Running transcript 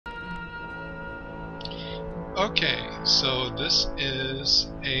Okay, so this is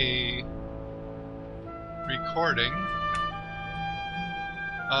a recording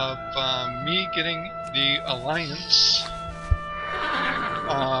of me getting the Alliance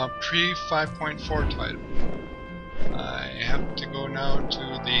pre 5.4 title. I have to go now to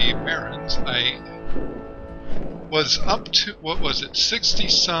the Barrens. I was up to, what was it, 60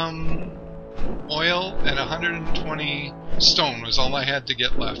 some oil and 120 stone was all I had to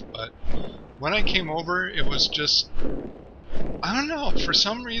get left, but when I came over it was just, I don't know, for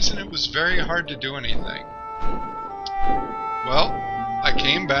some reason it was very hard to do anything. Well, I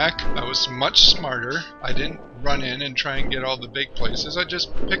came back, I was much smarter. I didn't run in and try and get all the big places, I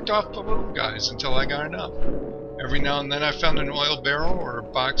just picked off the little guys until I got enough. Every now and then I found an oil barrel or a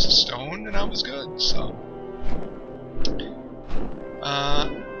box of stone and I was good, so.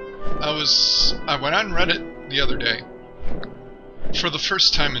 I went on Reddit the other day for the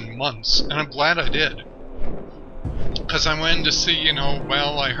first time in months, and I'm glad I did. Because I went to see, you know,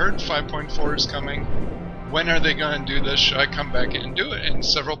 well, I heard 5.4 is coming. When are they going to do this? Should I come back in and do it? And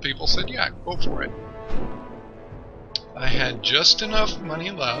several people said, yeah, go for it. I had just enough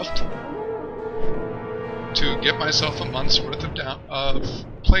money left to get myself a month's worth of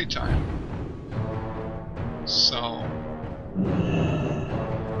playtime. So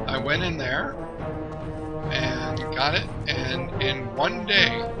I went in there and got it, and in one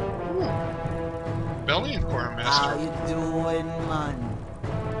day, Belly and Quartermaster. How you doing, man?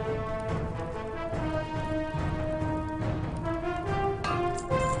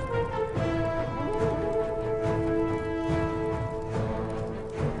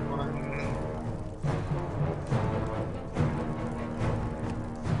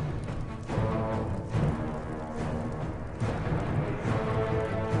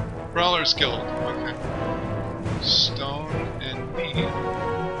 Brawler's Guild, okay. Stone and meat.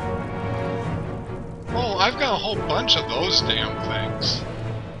 Oh, I've got a whole bunch of those damn things.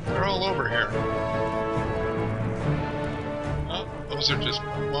 They're all over here. Oh, those are just...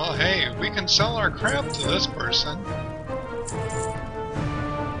 Well, hey, we can sell our crap to this person.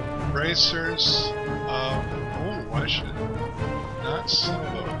 Bracers of... Oh, I should not sell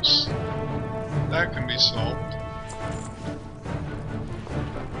those. That can be sold.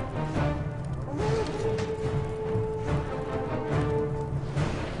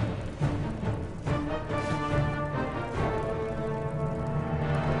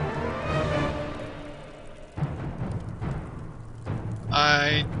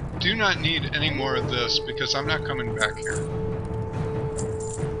 I do not need any more of this because I'm not coming back here.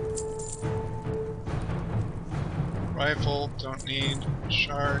 Rifle, don't need.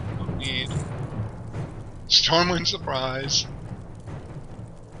 Shard, don't need. Stormwind Surprise.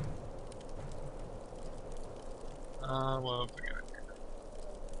 What have we got here?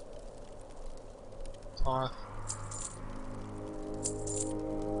 Cloth.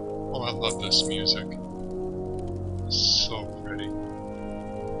 Oh, I love this music. It's so pretty.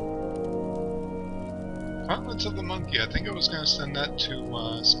 Gauntlets of the Monkey. I think I was going to send that to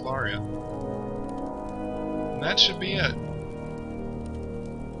Sclaria. And that should be it.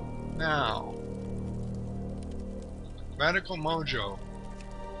 Now, Radical Mojo.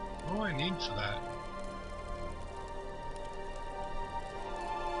 What do I need for that?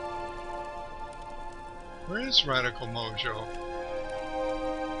 Where is Radical Mojo?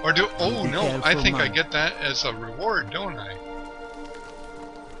 Or do... Oh no, I think I get that as a reward, don't I?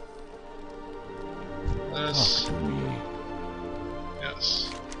 Yes.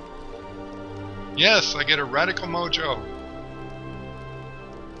 Yes, I get a Radical Mojo.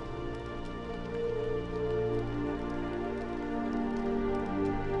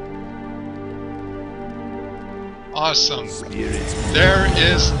 Awesome. There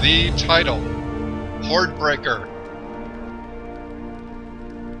is the title. Hordebreaker.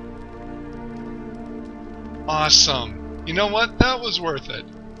 Awesome. You know what? That was worth it.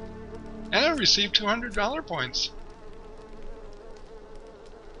 And I received $200 points.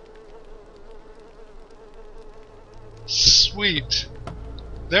 Sweet.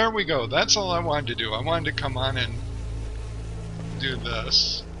 There we go. That's all I wanted to do. I wanted to come on and do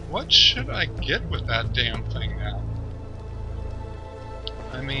this. What should I get with that damn thing now?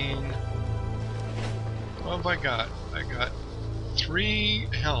 I mean, what have I got? I got 3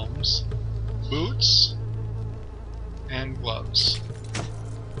 helms, boots, and gloves.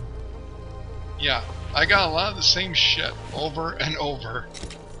 Yeah, I got a lot of the same shit over and over.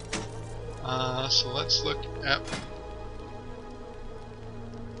 So let's look at...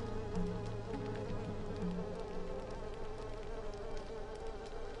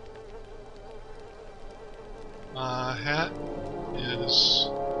 hat is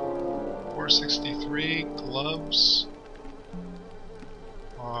 463. Gloves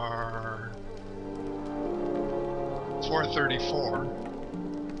are 434.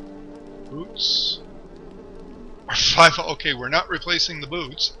 Boots are 5. Okay, we're not replacing the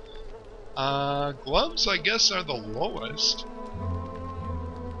boots. Gloves, I guess, are the lowest.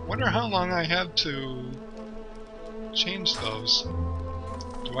 Wonder how long I have to change those.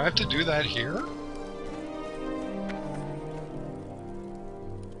 Do I have to do that here?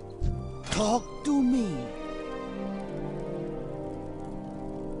 Talk to me.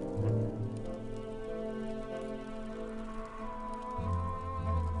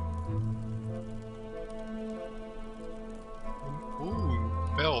 Ooh,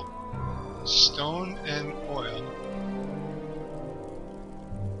 belt. Stone and oil.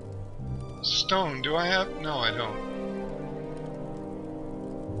 Stone, do I have? No, I don't.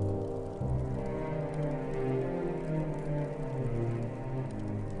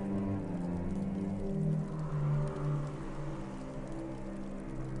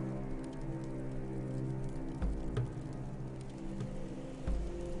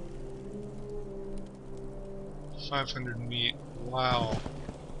 $500 meat. Wow.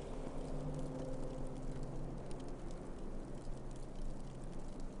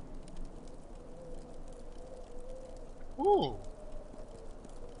 Ooh.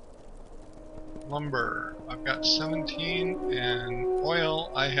 Lumber. I've got 17, and oil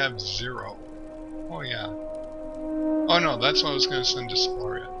I have 0. Oh yeah. Oh no, that's what I was going to send to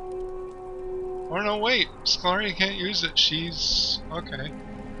Sclaria. Oh no, wait. Sclaria can't use it. She's... okay.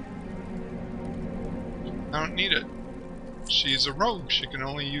 I don't need it. She's a rogue. She can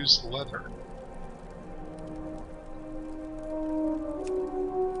only use leather.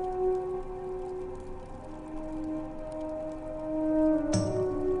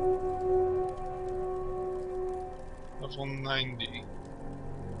 Level 90.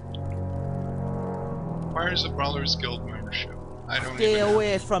 Requires a Brawler's Guild membership. I don't Stay even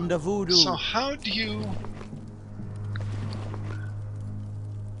away have. from the voodoo. So how do you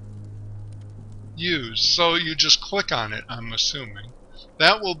use? So you just click on it, I'm assuming.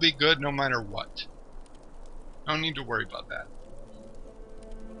 That will be good no matter what. I don't need to worry about that.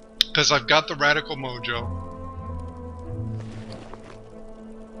 Because I've got the Radical Mojo.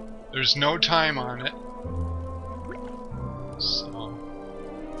 There's no time on it. So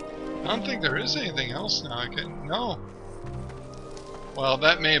I don't think there is anything else now I can... no. Well,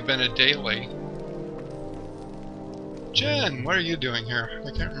 that may have been a daily. Jen, what are you doing here?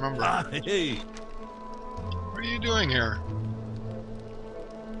 I can't remember. Hey! What are you doing here?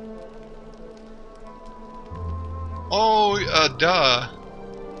 Oh, duh.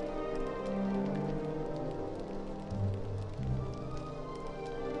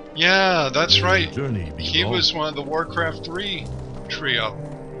 Yeah, that's right. Journey be He long. was one of the Warcraft 3 trio.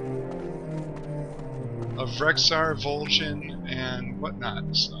 Of Rexar, Vol'jin, and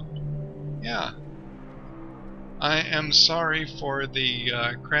whatnot, so... yeah. I am sorry for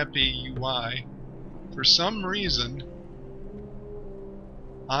the crappy UI. For some reason,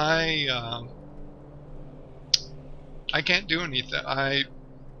 I can't do anything. I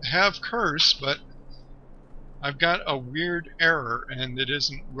have Curse, but I've got a weird error and it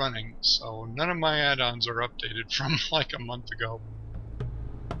isn't running, so none of my add-ons are updated from like a month ago.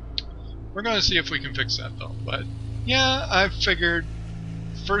 We're gonna see if we can fix that though, but yeah, I figured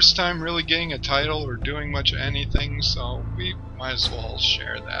first time really getting a title or doing much of anything, so we might as well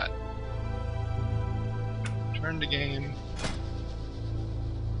share that. Turn to game.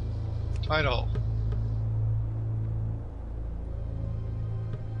 Title.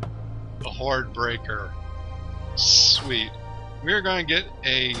 The Hordebreaker. Sweet. We're gonna get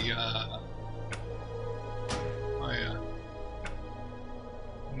a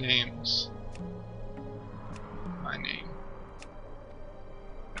names. My name.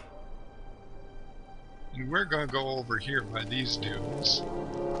 And we're gonna go over here by these dudes.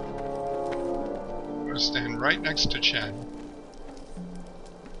 I'm gonna stand right next to Chen.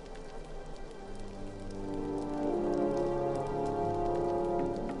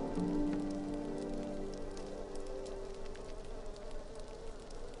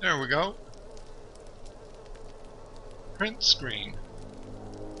 There we go. Print screen.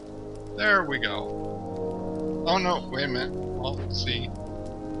 There we go. Oh no, wait a minute. Oh, see.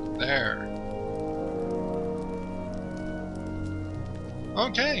 There.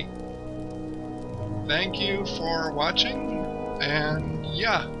 Okay. Thank you for watching, and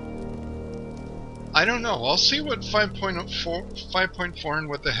yeah. I don't know. I'll see what 5.4 and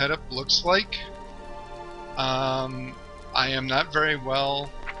what the head up looks like. I am not very well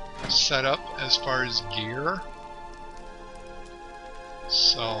set up as far as gear.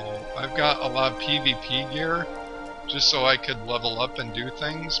 So I've got a lot of PvP gear just so I could level up and do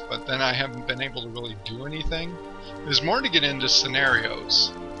things, but then I haven't been able to really do anything. There's more to get into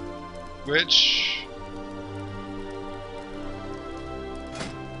scenarios, which...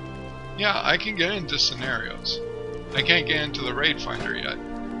 yeah, I can get into scenarios. I can't get into the raid finder yet.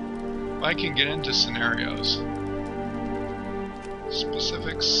 But I can get into scenarios.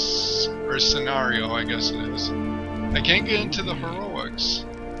 Specifics, or scenario, I guess it is. I can't get into the heroics.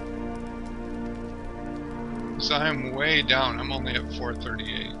 Because I'm way down. I'm only at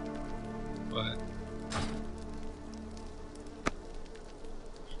 438. But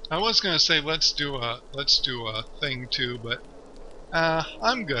I was gonna say let's do a thing too, but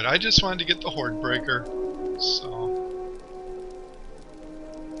I'm good. I just wanted to get the Hordebreaker, so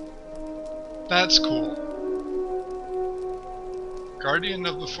that's cool. Guardian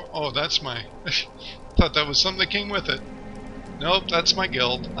of the oh, that's my thought that was something that came with it. Nope, that's my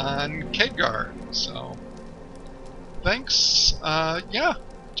guild on Khadgar. So thanks. Yeah,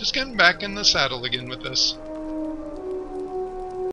 just getting back in the saddle again with this.